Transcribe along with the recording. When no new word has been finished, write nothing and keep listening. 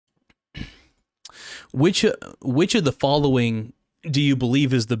Which which of the following do you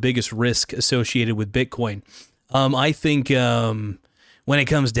believe is the biggest risk associated with Bitcoin? I think when it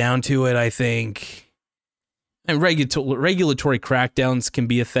comes down to it, I think regulatory crackdowns can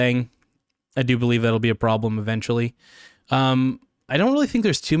be a thing. I do believe that'll be a problem eventually. I don't really think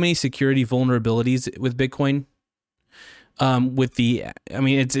there's too many security vulnerabilities with Bitcoin.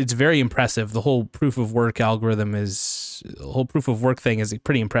 It's very impressive. The whole proof of work thing is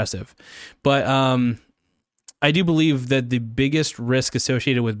pretty impressive. But I do believe that the biggest risk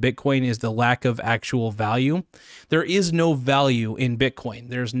associated with Bitcoin is the lack of actual value. There is no value in Bitcoin.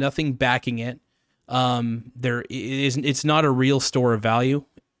 There's nothing backing it. It's not a real store of value.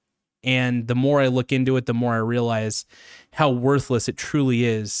 And the more I look into it, the more I realize how worthless it truly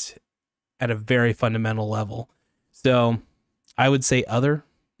is at a very fundamental level. So I would say other,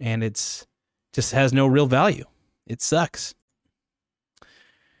 and it's just has no real value. It sucks.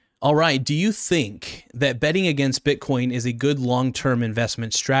 All right. Do you think that betting against Bitcoin is a good long-term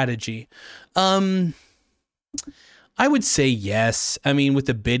investment strategy? I would say yes. I mean, with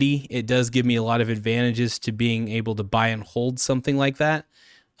the Biddy, it does give me a lot of advantages to being able to buy and hold something like that.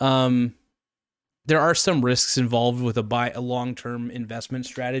 There are some risks involved with a long-term investment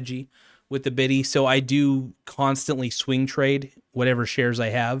strategy with the Biddy. So I do constantly swing trade whatever shares I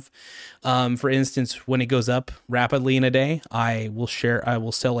have. For instance, when it goes up rapidly in a day, I will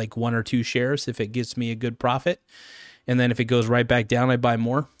sell like 1 or 2 shares if it gives me a good profit. And then if it goes right back down, I buy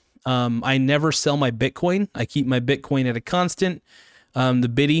more. I never sell my Bitcoin. I keep my Bitcoin at a constant.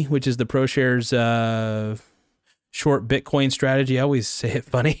 The Biddy, which is the ProShares, short Bitcoin strategy. I always say it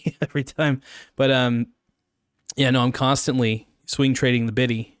funny every time, but I'm constantly swing trading the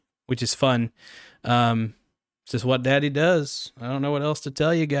Biddy, which is fun. It's just what Daddy does. I don't know what else to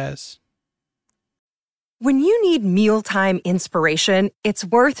tell you guys. When you need mealtime inspiration, it's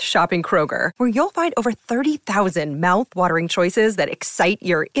worth shopping Kroger, where you'll find over 30,000 mouth-watering choices that excite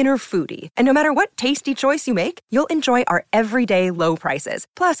your inner foodie. And no matter what tasty choice you make, you'll enjoy our everyday low prices,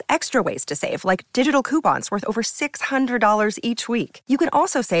 plus extra ways to save, like digital coupons worth over $600 each week. You can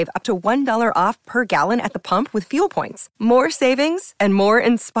also save up to $1 off per gallon at the pump with fuel points. More savings and more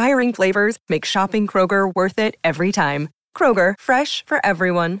inspiring flavors make shopping Kroger worth it every time. Kroger, fresh for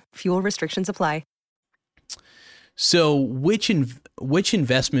everyone. Fuel restrictions apply. So which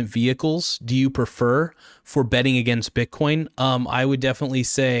investment vehicles do you prefer for betting against Bitcoin? I would definitely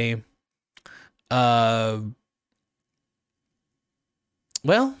say, when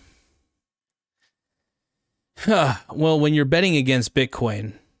you're betting against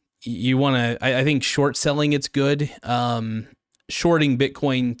Bitcoin, you want to, I think short selling, it's good. Shorting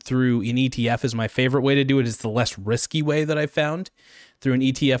Bitcoin through an ETF is my favorite way to do it. It's the less risky way that I found, through an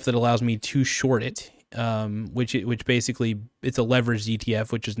ETF that allows me to short it. Which basically, it's a leveraged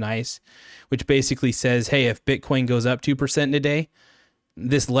ETF, which is nice, which basically says, hey, if Bitcoin goes up 2% in a day,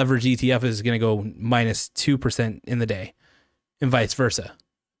 this leveraged ETF is going to go minus 2% in the day, and vice versa.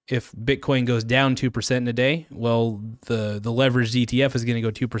 If Bitcoin goes down 2% in a day, well, the leveraged ETF is going to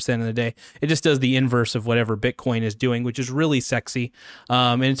go 2% in a day. It just does the inverse of whatever Bitcoin is doing, which is really sexy.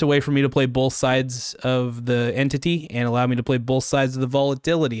 And it's a way for me to play both sides of the entity and allow me to play both sides of the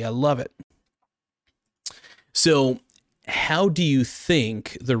volatility. I love it. So how do you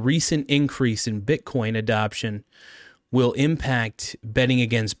think the recent increase in Bitcoin adoption will impact betting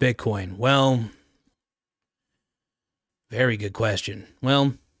against Bitcoin? Well, very good question. Well,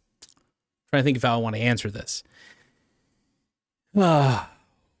 I'm trying to think of how I want to answer this.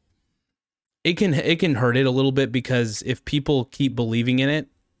 It can hurt it a little bit, because if people keep believing in it,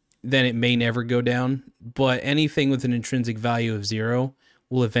 then it may never go down. But anything with an intrinsic value of 0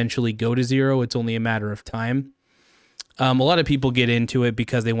 will eventually go to 0. It's only a matter of time. A lot of people get into it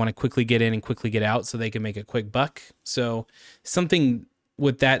because they want to quickly get in and quickly get out so they can make a quick buck. So something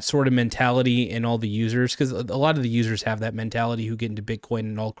with that sort of mentality in all the users, because a lot of the users have that mentality who get into Bitcoin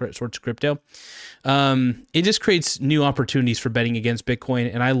and all sorts of crypto. It just creates new opportunities for betting against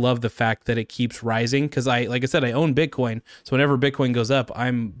Bitcoin. And I love the fact that it keeps rising, because like I said, I own Bitcoin. So whenever Bitcoin goes up,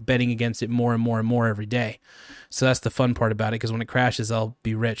 I'm betting against it more and more and more every day. So that's the fun part about it, because when it crashes, I'll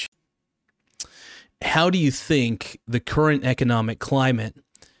be rich. How do you think the current economic climate,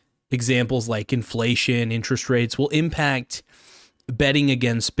 examples like inflation, interest rates, will impact betting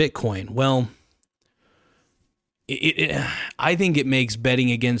against Bitcoin? Well, I think it makes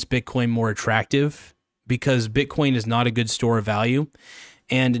betting against Bitcoin more attractive, because Bitcoin is not a good store of value,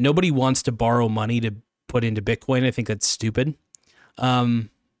 and nobody wants to borrow money to put into Bitcoin. I think that's stupid.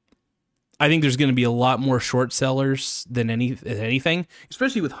 I think there's going to be a lot more short sellers than anything,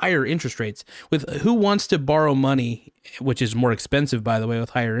 especially with higher interest rates. With who wants to borrow money, which is more expensive, by the way, with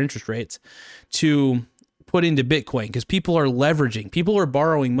higher interest rates, to put into Bitcoin? Because people are leveraging, people are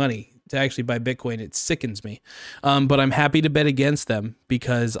borrowing money to actually buy Bitcoin. It sickens me. But I'm happy to bet against them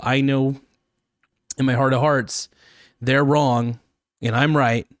because I know in my heart of hearts, they're wrong and I'm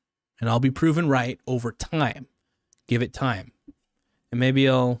right, and I'll be proven right over time. Give it time. And maybe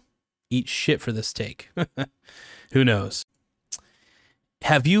I'll eat shit for this take. Who knows?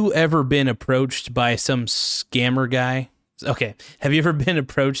 Have you ever been approached by some scammer guy? Okay. Have you ever been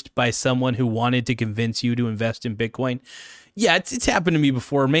approached by someone who wanted to convince you to invest in Bitcoin? Yeah, it's happened to me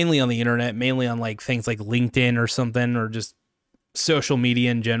before, mainly on the internet, mainly on like things like LinkedIn or something, or just social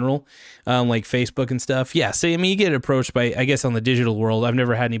media in general, like Facebook and stuff. Yeah, so I mean, you get approached by, I guess, on the digital world. I've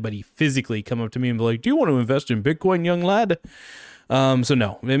never had anybody physically come up to me and be like, "Do you want to invest in Bitcoin, young lad?" So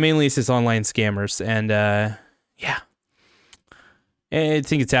no, mainly it's just online scammers, and yeah, I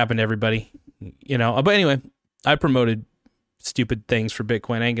think it's happened to everybody, you know. But anyway, I promoted stupid things for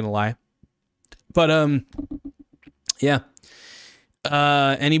Bitcoin. I ain't gonna lie, but yeah.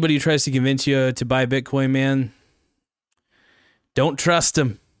 Anybody who tries to convince you to buy Bitcoin, man, don't trust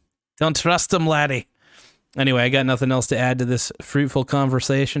them. Don't trust them, laddie. Anyway, I got nothing else to add to this fruitful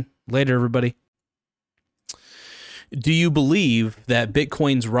conversation. Later, everybody. Do you believe that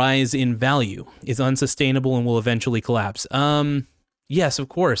Bitcoin's rise in value is unsustainable and will eventually collapse? Yes, of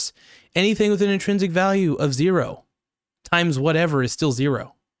course. Anything with an intrinsic value of 0 times whatever is still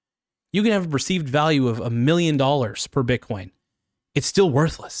 0. You can have a perceived value of $1 million per Bitcoin. It's still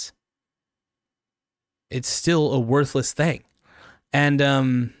worthless. It's still a worthless thing. And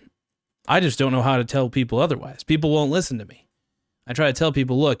I just don't know how to tell people otherwise. People won't listen to me. I try to tell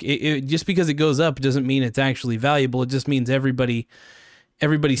people, look, just because it goes up doesn't mean it's actually valuable. It just means everybody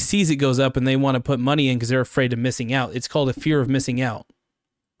sees it goes up and they want to put money in because they're afraid of missing out. It's called a fear of missing out.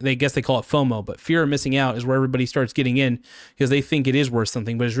 They guess they call it FOMO, but fear of missing out is where everybody starts getting in because they think it is worth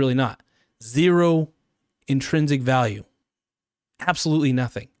something, but it's really not. 0 intrinsic value. Absolutely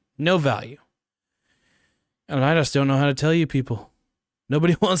nothing. No value. And I just don't know how to tell you people.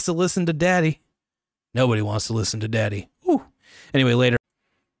 Nobody wants to listen to daddy. Nobody wants to listen to daddy. Whew. Anyway, later.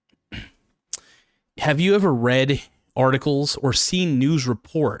 Have you ever read articles or seen news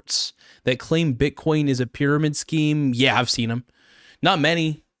reports that claim Bitcoin is a pyramid scheme? Yeah, I've seen them. Not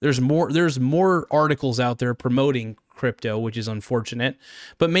many. There's more articles out there promoting crypto, which is unfortunate,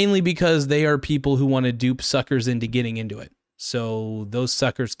 but mainly because they are people who want to dupe suckers into getting into it. So those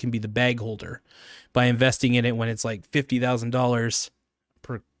suckers can be the bag holder by investing in it when it's like $50,000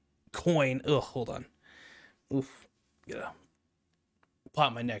 per coin. Ugh, hold on. Oof. Gotta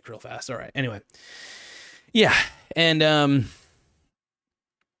pop my neck real fast. All right. Anyway. Yeah. And,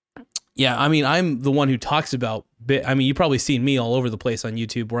 yeah, I mean, I'm the one who talks about I mean, you've probably seen me all over the place on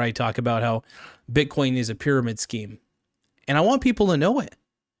YouTube where I talk about how Bitcoin is a pyramid scheme. And I want people to know it.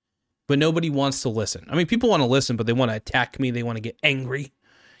 But nobody wants to listen. I mean, people want to listen, but they want to attack me. They want to get angry.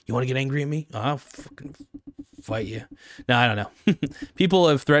 You want to get angry at me? I'll fucking fight you. No, I don't know. People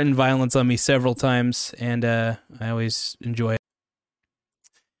have threatened violence on me several times, and I always enjoy it.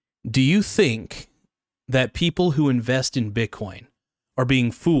 Do you think that people who invest in Bitcoin are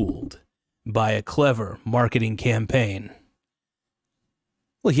being fooled by a clever marketing campaign?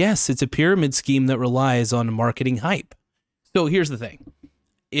 Well, yes, it's a pyramid scheme that relies on marketing hype. So here's the thing.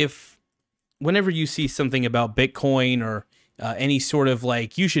 Whenever you see something about Bitcoin or any sort of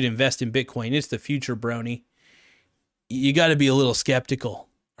like, you should invest in Bitcoin, it's the future, brony, you got to be a little skeptical.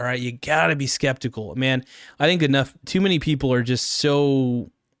 All right. You got to be skeptical, man. I think too many people are just so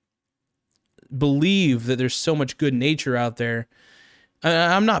believe that there's so much good nature out there.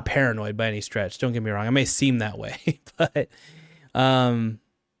 I'm not paranoid by any stretch. Don't get me wrong. I may seem that way, but, yeah,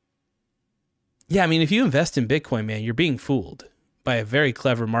 I mean, if you invest in Bitcoin, man, you're being fooled by a very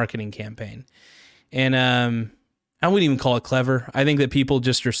clever marketing campaign. And I wouldn't even call it clever. I think that people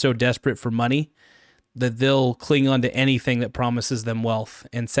just are so desperate for money that they'll cling on to anything that promises them wealth.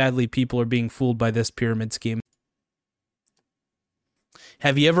 And sadly, people are being fooled by this pyramid scheme.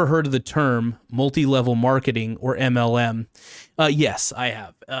 Have you ever heard of the term multi-level marketing, or MLM? Yes, I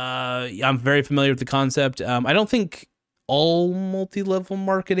have. I'm very familiar with the concept. I don't think all multi-level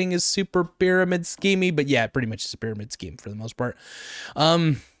marketing is super pyramid schemey, but yeah, pretty much it's a pyramid scheme for the most part.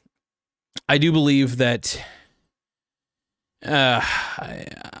 I do believe that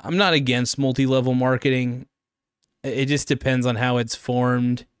I'm not against multi-level marketing. It just depends on how it's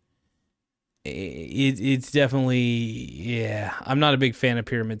formed. It's definitely, yeah, I'm not a big fan of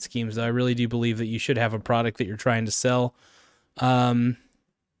pyramid schemes, though. I really do believe that you should have a product that you're trying to sell.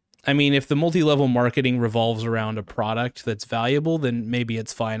 I mean, if the multi-level marketing revolves around a product that's valuable, then maybe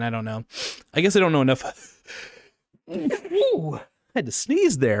it's fine. I don't know. I guess I don't know enough. Ooh, I had to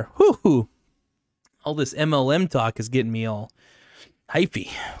sneeze there. Woo-hoo. All this MLM talk is getting me all hypey.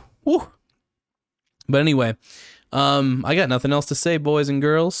 Woo. But anyway, I got nothing else to say, boys and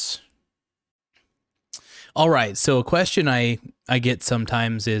girls. All right, so a question I get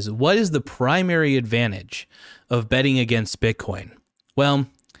sometimes is, what is the primary advantage of betting against Bitcoin? Well,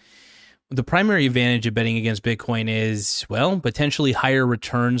 the primary advantage of betting against Bitcoin is, well, potentially higher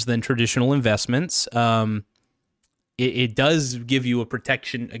returns than traditional investments. It does give you a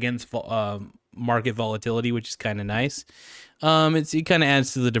protection against market volatility, which is kind of nice. It kind of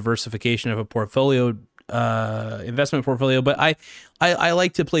adds to the diversification of a portfolio, investment portfolio. But I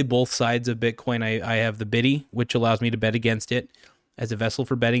like to play both sides of Bitcoin. I have the Biddy, which allows me to bet against it as a vessel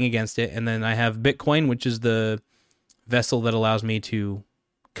for betting against it, and then I have Bitcoin, which is the vessel that allows me to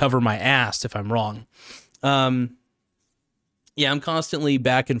cover my ass if I'm wrong. Yeah, I'm constantly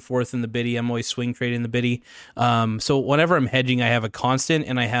back and forth in the Biddy. I'm always swing trading the Biddy. So whenever I'm hedging, I have a constant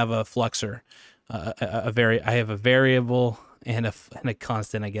and I have a fluxer. I have a variable and a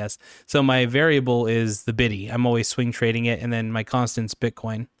constant, I guess. So my variable is the Biddy. I'm always swing trading it, and then my constant's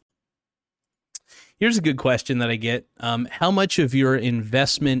Bitcoin. Here's a good question that I get. How much of your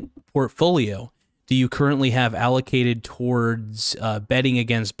investment portfolio do you currently have allocated towards betting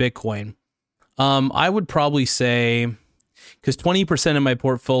against Bitcoin? I would probably say, because 20% of my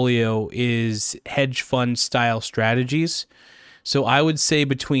portfolio is hedge fund style strategies. So I would say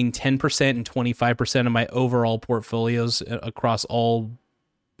between 10% and 25% of my overall portfolios across all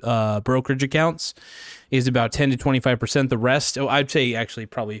brokerage accounts is about 10 to 25%. The rest, I'd say actually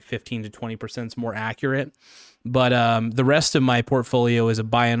probably 15 to 20% is more accurate. But the rest of my portfolio is a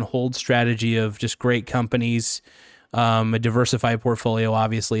buy and hold strategy of just great companies. A diversified portfolio,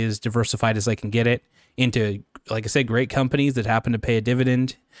 obviously, as diversified as I can get it into, like I said, great companies that happen to pay a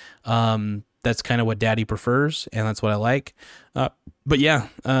dividend. That's kind of what Daddy prefers, and that's what I like. But yeah,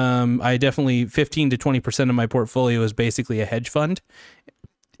 I definitely 15 to 20% of my portfolio is basically a hedge fund,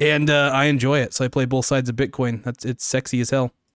 and I enjoy it. So I play both sides of Bitcoin. It's sexy as hell.